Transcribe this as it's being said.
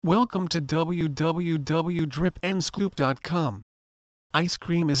Welcome to www.dripandscoop.com. Ice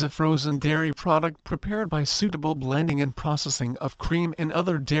cream is a frozen dairy product prepared by suitable blending and processing of cream and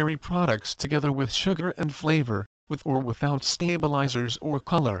other dairy products together with sugar and flavor, with or without stabilizers or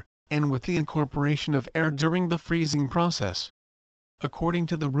color, and with the incorporation of air during the freezing process. According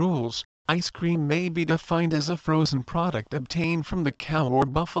to the rules, ice cream may be defined as a frozen product obtained from the cow or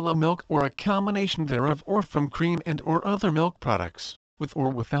buffalo milk or a combination thereof, or from cream and/or other milk products, with or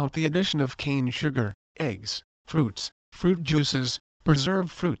without the addition of cane sugar, eggs, fruits, fruit juices, preserved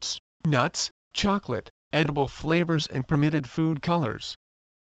fruits, nuts, chocolate, edible flavors and permitted food colors.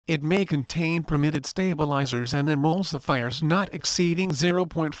 It may contain permitted stabilizers and emulsifiers not exceeding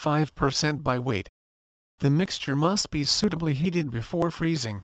 0.5% by weight. The mixture must be suitably heated before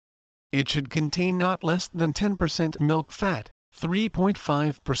freezing. It should contain not less than 10% milk fat,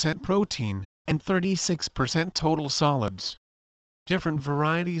 3.5% protein, and 36% total solids. Different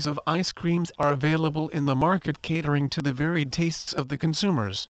varieties of ice creams are available in the market, catering to the varied tastes of the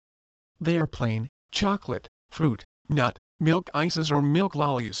consumers. They are plain, chocolate, fruit, nut, milk ices or milk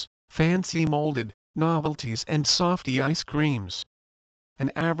lollies, fancy molded, novelties and softy ice creams. An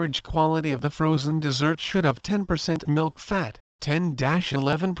average quality of the frozen dessert should have 10% milk fat,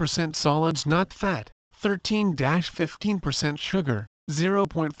 10-11% solids not fat, 13-15% sugar,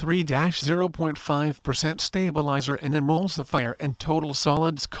 0.3-0.5% stabilizer and emulsifier, and total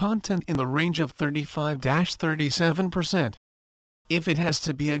solids content in the range of 35-37%. If it has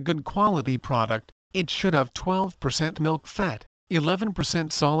to be a good quality product, it should have 12% milk fat,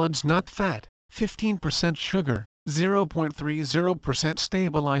 11% solids not fat, 15% sugar, 0.30%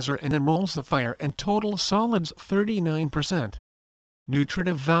 stabilizer and emulsifier, and total solids 39%.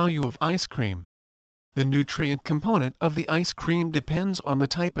 Nutritive value of ice cream. The nutrient component of the ice cream depends on the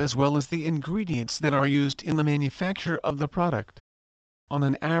type as well as the ingredients that are used in the manufacture of the product. On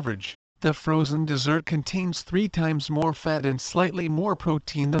an average, the frozen dessert contains 3 times more fat and slightly more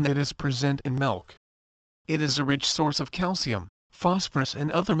protein than it is present in milk. It is a rich source of calcium, phosphorus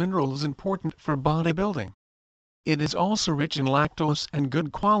and other minerals important for bodybuilding. It is also rich in lactose and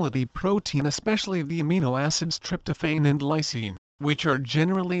good quality protein, especially the amino acids tryptophan and lysine, which are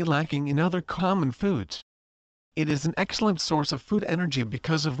generally lacking in other common foods. It is an excellent source of food energy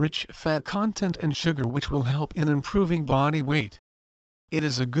because of rich fat content and sugar, which will help in improving body weight. It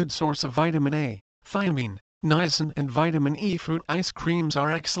is a good source of vitamin A, thiamine, niacin and vitamin E. Fruit ice creams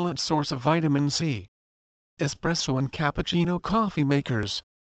are excellent source of vitamin C. Espresso and cappuccino coffee makers.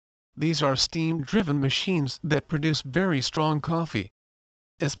 These are steam-driven machines that produce very strong coffee.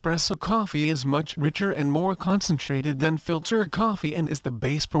 Espresso coffee is much richer and more concentrated than filter coffee and is the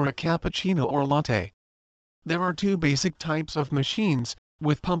base for a cappuccino or latte. There are 2 basic types of machines,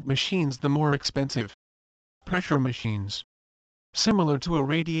 with pump machines the more expensive. Pressure machines. Similar to a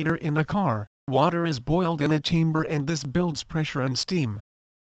radiator in a car, water is boiled in a chamber and this builds pressure and steam.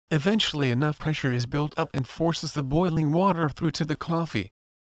 Eventually enough pressure is built up and forces the boiling water through to the coffee.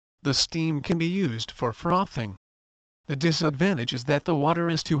 The steam can be used for frothing. The disadvantage is that the water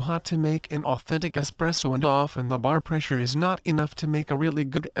is too hot to make an authentic espresso, and often the bar pressure is not enough to make a really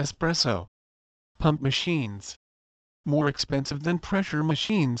good espresso. Pump machines. More expensive than pressure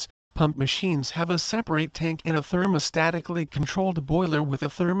machines, pump machines have a separate tank and a thermostatically controlled boiler with a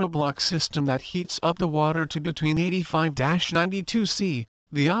thermoblock system that heats up the water to between 85-92 C,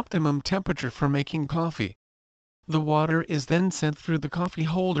 the optimum temperature for making coffee. The water is then sent through the coffee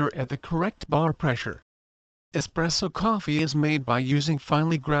holder at the correct bar pressure. Espresso coffee is made by using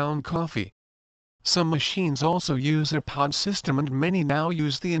finely ground coffee. Some machines also use a pod system, and many now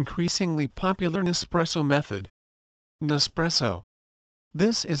use the increasingly popular Nespresso method. Nespresso.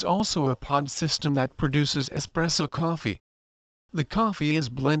 This is also a pod system that produces espresso coffee. The coffee is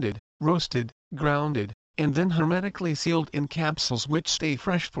blended, roasted, grounded, and then hermetically sealed in capsules which stay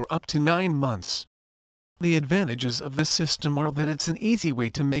fresh for up to 9 months. The advantages of this system are that it's an easy way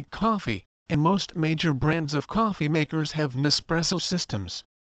to make coffee, and most major brands of coffee makers have Nespresso systems.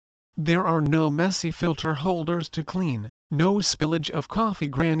 There are no messy filter holders to clean, no spillage of coffee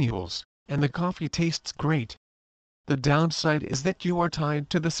granules, and the coffee tastes great. The downside is that you are tied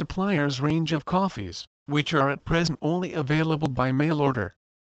to the supplier's range of coffees, which are at present only available by mail order.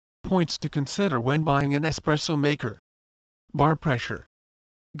 Points to consider when buying an espresso maker. Bar pressure.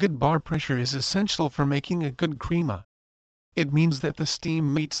 Good bar pressure is essential for making a good crema. It means that the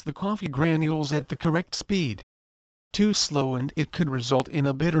steam meets the coffee granules at the correct speed. Too slow and it could result in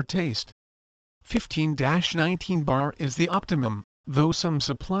a bitter taste. 15-19 bar is the optimum, though some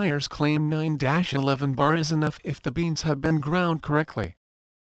suppliers claim 9-11 bar is enough if the beans have been ground correctly.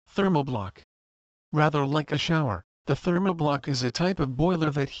 Thermoblock. Rather like a shower, The thermoblock is a type of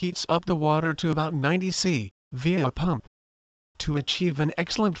boiler that heats up the water to about 90 C via a pump. To achieve an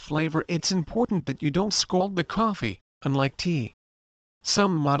excellent flavor, it's important that you don't scald the coffee, unlike tea.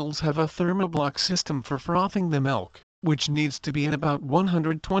 Some models have a thermoblock system for frothing the milk, which needs to be at about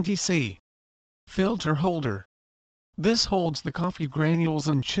 120 C. Filter holder. This holds the coffee granules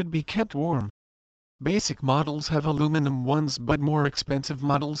and should be kept warm. Basic models have aluminum ones, but more expensive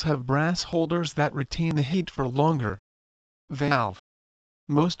models have brass holders that retain the heat for longer. Valve.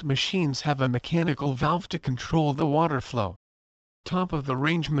 Most machines have a mechanical valve to control the water flow.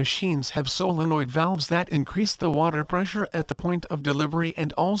 Top-of-the-range machines have solenoid valves that increase the water pressure at the point of delivery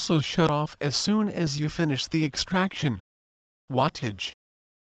and also shut off as soon as you finish the extraction. Wattage.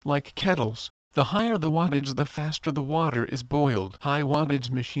 Like kettles, the higher the wattage, the faster the water is boiled. High wattage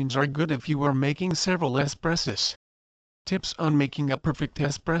machines are good if you are making several espressos. Tips on making a perfect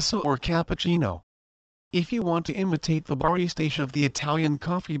espresso or cappuccino. If you want to imitate the baristas of the Italian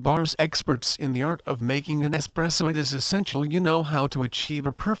coffee bars, experts in the art of making an espresso, it is essential you know how to achieve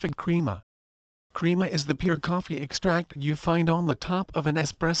a perfect crema. Crema is the pure coffee extract you find on the top of an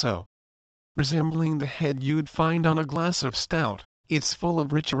espresso. Resembling the head you'd find on a glass of stout, it's full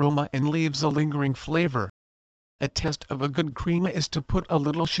of rich aroma and leaves a lingering flavor. A test of a good crema is to put a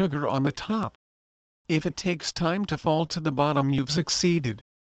little sugar on the top. If it takes time to fall to the bottom, you've succeeded.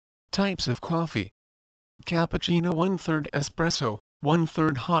 Types of coffee. Cappuccino 1/3 espresso,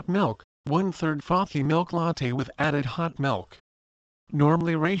 1/3 hot milk, 1/3 frothy milk latte with added hot milk.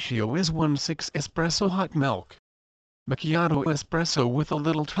 Normally ratio is 1/6 espresso hot milk. Macchiato espresso with a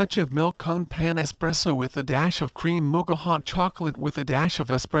little touch of milk. Con pan espresso with a dash of cream. Mocha hot chocolate with a dash of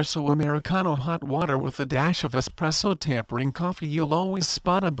espresso. Americano hot water with a dash of espresso. Tampering coffee. You'll always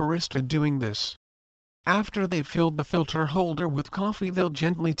spot a barista doing this. After they've filled the filter holder with coffee, they'll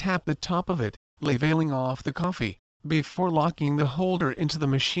gently tap the top of it, leveling off the coffee, before locking the holder into the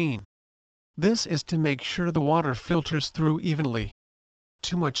machine. This is to make sure the water filters through evenly.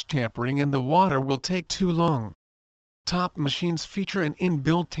 Too much tampering and the water will take too long. Top machines feature an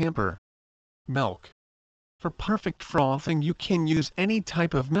inbuilt tamper. Milk. For perfect frothing you can use any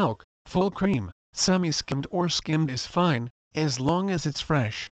type of milk, full cream, semi-skimmed or skimmed is fine, as long as it's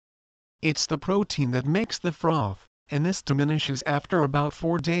fresh. It's the protein that makes the froth, and this diminishes after about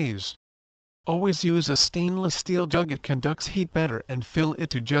 4 days. Always use a stainless steel jug, it conducts heat better, and fill it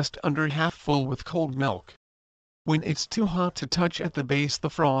to just under half full with cold milk. When it's too hot to touch at the base,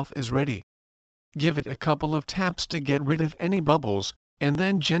 the froth is ready. Give it a couple of taps to get rid of any bubbles, and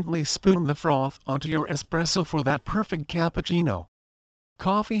then gently spoon the froth onto your espresso for that perfect cappuccino.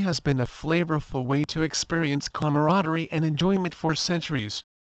 Coffee has been a flavorful way to experience camaraderie and enjoyment for centuries.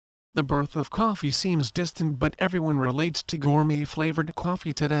 The birth of coffee seems distant, but everyone relates to gourmet-flavored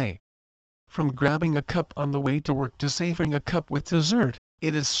coffee today. From grabbing a cup on the way to work to savoring a cup with dessert,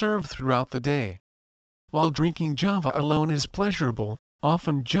 it is served throughout the day. While drinking Java alone is pleasurable,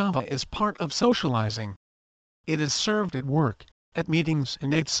 often Java is part of socializing. It is served at work, at meetings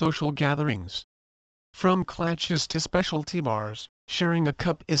and at social gatherings. From clatches to specialty bars, sharing a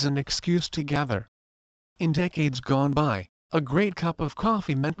cup is an excuse to gather. In decades gone by, a great cup of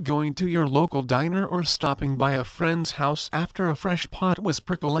coffee meant going to your local diner or stopping by a friend's house after a fresh pot was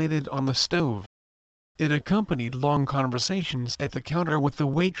percolated on the stove. It accompanied long conversations at the counter with the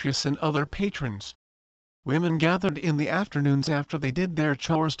waitress and other patrons. Women gathered in the afternoons after they did their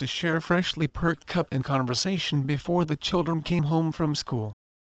chores to share freshly perked cup and conversation before the children came home from school.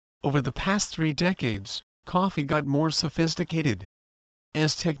 Over the past 3 decades, coffee got more sophisticated.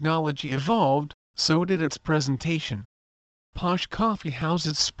 As technology evolved, so did its presentation. Posh coffee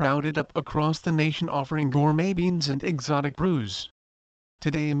houses sprouted up across the nation, offering gourmet beans and exotic brews.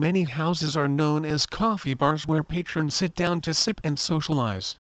 Today many houses are known as coffee bars, where patrons sit down to sip and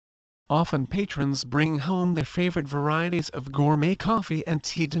socialize. Often patrons bring home their favorite varieties of gourmet coffee and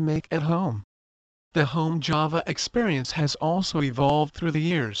tea to make at home. The home Java experience has also evolved through the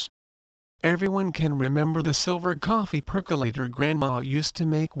years. Everyone can remember the silver coffee percolator Grandma used to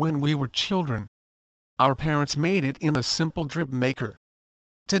make when we were children. Our parents made it in a simple drip maker.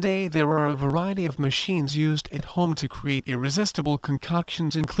 Today there are a variety of machines used at home to create irresistible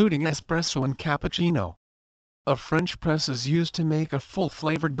concoctions, including espresso and cappuccino. A French press is used to make a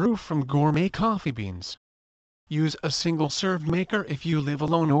full-flavored brew from gourmet coffee beans. Use a single-serve maker if you live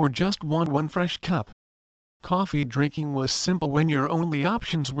alone or just want one fresh cup. Coffee drinking was simple when your only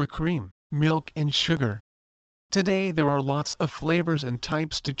options were cream, milk and sugar. Today there are lots of flavors and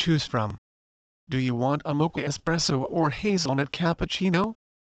types to choose from. Do you want a mocha espresso or hazelnut cappuccino?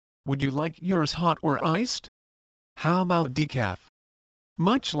 Would you like yours hot or iced? How about decaf?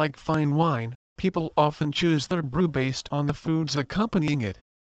 Much like fine wine, People often choose their brew based on the foods accompanying it.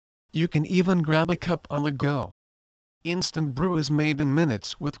 You can even grab a cup on the go. Instant brew is made in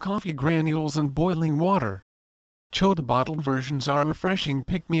minutes with coffee granules and boiling water. Chilled bottled versions are a refreshing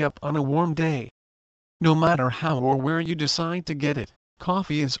pick-me-up on a warm day. No matter how or where you decide to get it,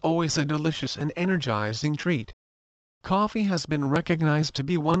 coffee is always a delicious and energizing treat. Coffee has been recognized to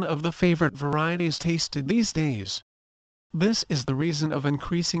be one of the favorite varieties tasted these days. This is the reason of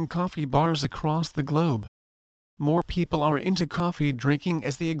increasing coffee bars across the globe. More people are into coffee drinking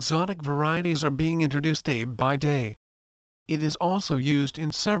as the exotic varieties are being introduced day by day. It is also used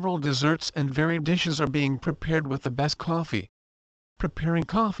in several desserts and varied dishes are being prepared with the best coffee. Preparing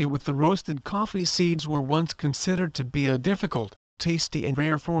coffee with the roasted coffee seeds were once considered to be a difficult, tasty and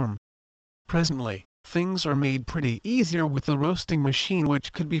rare form. Presently, things are made pretty easier with the roasting machine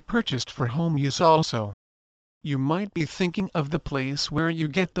which could be purchased for home use also. You might be thinking of the place where you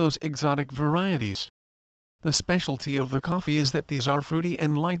get those exotic varieties. The specialty of the coffee is that these are fruity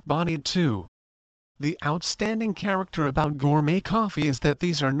and light-bodied too. The outstanding character about gourmet coffee is that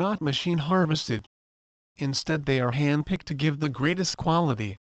these are not machine harvested. Instead they are hand-picked to give the greatest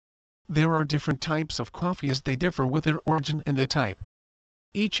quality. There are different types of coffee as they differ with their origin and the type.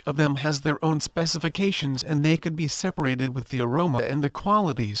 Each of them has their own specifications and they could be separated with the aroma and the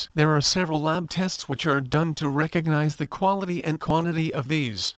qualities. There are several lab tests which are done to recognize the quality and quantity of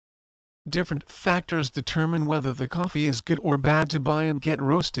these. Different factors determine whether the coffee is good or bad to buy and get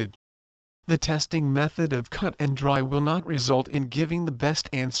roasted. The testing method of cut and dry will not result in giving the best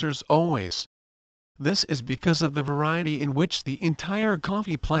answers always. This is because of the variety in which the entire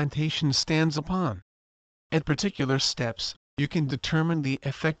coffee plantation stands upon. At particular steps, you can determine the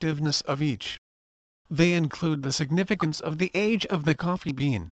effectiveness of each. They include the significance of the age of the coffee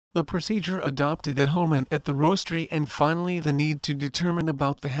bean, the procedure adopted at home and at the roastery, and finally the need to determine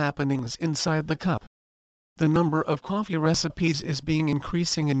about the happenings inside the cup. The number of coffee recipes is being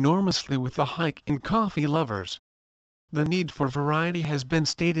increasing enormously with the hike in coffee lovers. The need for variety has been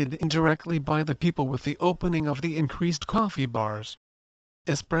stated indirectly by the people with the opening of the increased coffee bars.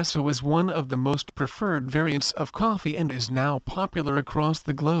 Espresso is one of the most preferred variants of coffee and is now popular across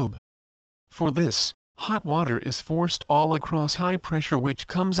the globe. For this, hot water is forced all across high pressure which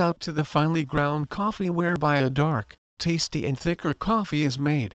comes out to the finely ground coffee whereby a dark, tasty and thicker coffee is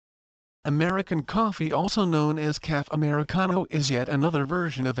made. American coffee, also known as Caffè Americano, is yet another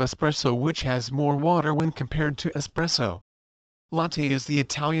version of espresso which has more water when compared to espresso. Latte is the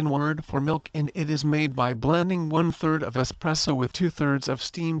Italian word for milk and it is made by blending 1/3 of espresso with 2/3 of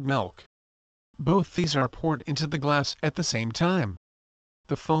steamed milk. Both these are poured into the glass at the same time.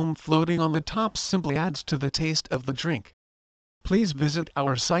 The foam floating on the top simply adds to the taste of the drink. Please visit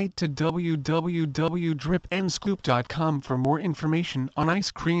our site to www.dripandscoop.com for more information on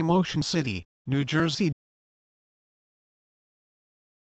Ice Cream Ocean City, New Jersey.